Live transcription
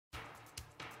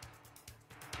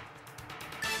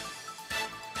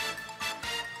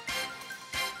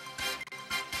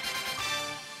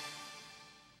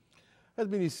Het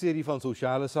ministerie van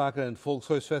Sociale Zaken en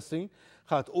Volkshuisvesting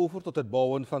gaat over tot het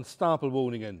bouwen van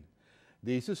stapelwoningen.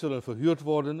 Deze zullen verhuurd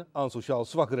worden aan sociaal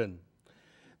zwakkeren.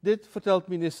 Dit vertelt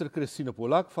minister Christine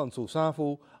Polak van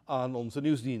SOZAVO aan onze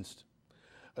nieuwsdienst.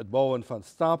 Het bouwen van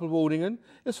stapelwoningen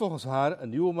is volgens haar een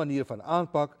nieuwe manier van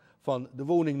aanpak van de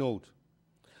woningnood.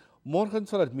 Morgen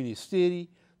zal het ministerie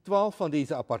 12 van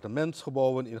deze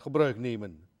appartementsgebouwen in gebruik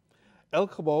nemen.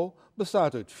 Elk gebouw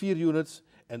bestaat uit 4 units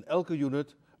en elke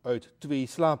unit uit 2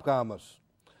 slaapkamers.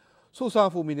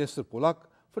 SOZAVO-minister Polak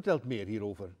vertelt meer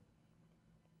hierover.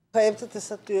 Het is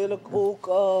natuurlijk ook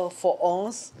voor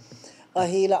ons een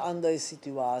hele andere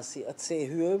situatie. Het zijn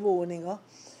huurwoningen,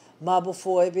 maar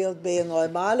bijvoorbeeld bij een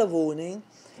normale woning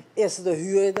is de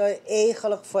huurder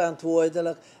eigenlijk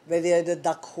verantwoordelijk wanneer de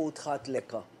dakgoot gaat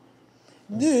lekken.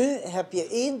 Nu heb je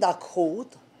 1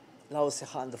 dakgoot, laten we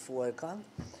zeggen aan de voorkant,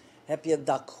 heb je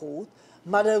dakgoot,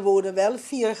 maar er wonen wel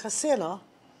 4 gezinnen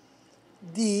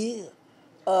die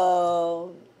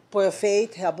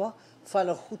profijt hebben van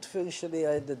een goed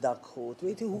functionerende dakgoot.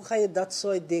 Weet u, hoe ga je dat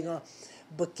soort dingen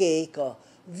bekijken?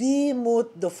 Wie moet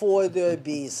de voordeur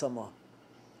bezemen?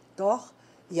 Toch?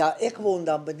 Ja, ik woon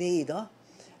dan beneden,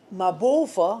 maar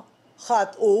boven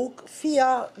gaat ook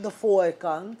via de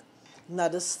voorkant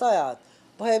naar de straat.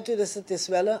 Begrijpt u? Dus het is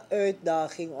wel een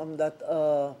uitdaging, omdat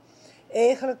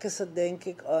eigenlijk is het denk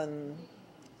ik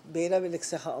bijna wil ik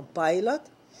zeggen een pilot,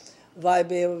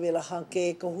 waarbij we willen gaan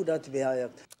kijken hoe dat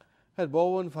werkt. Het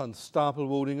bouwen van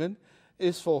stapelwoningen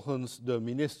is volgens de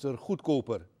minister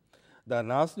goedkoper.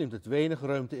 Daarnaast neemt het weinig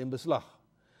ruimte in beslag.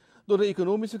 Door de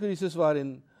economische crisis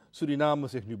waarin Suriname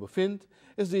zich nu bevindt,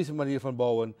 is deze manier van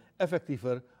bouwen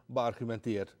effectiever,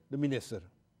 beargumenteert de minister.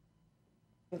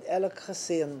 Elk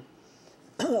gezin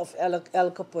of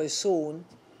elke persoon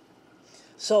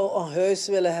zou een huis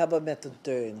willen hebben met een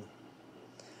tuin.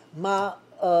 Maar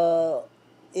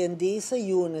in deze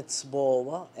units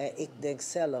bouwen, en ik denk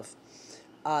zelf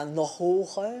aan nog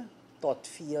hoger, tot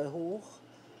 4 hoog,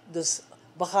 dus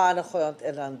begane grond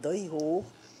en dan 3 hoog.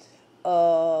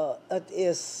 Het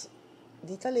is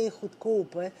niet alleen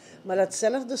goedkoper, maar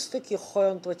datzelfde stukje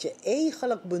grond wat je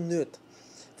eigenlijk benut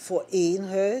voor 1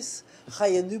 huis, ga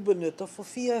je nu benutten voor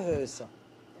 4 huizen.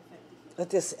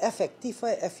 Het is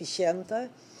effectiever, efficiënter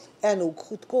en ook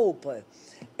goedkoper.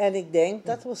 En ik denk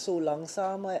dat we zo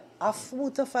langzamer af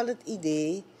moeten van het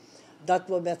idee dat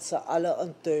we met z'n allen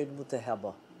een tuin moeten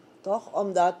hebben. Toch?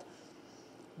 Omdat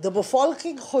de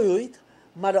bevolking groeit,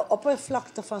 maar de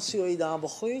oppervlakte van Suriname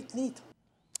groeit niet.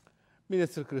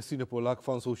 Minister Christine Polak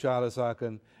van Sociale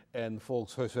Zaken en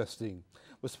Volkshuisvesting.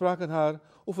 We spraken haar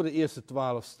over de eerste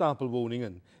 12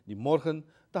 stapelwoningen die morgen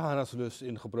te Hanaslust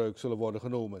in gebruik zullen worden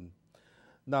genomen.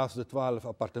 Naast de 12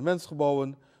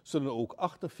 appartementsgebouwen zullen ook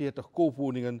 48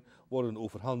 koopwoningen worden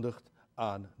overhandigd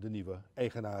aan de nieuwe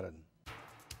eigenaren.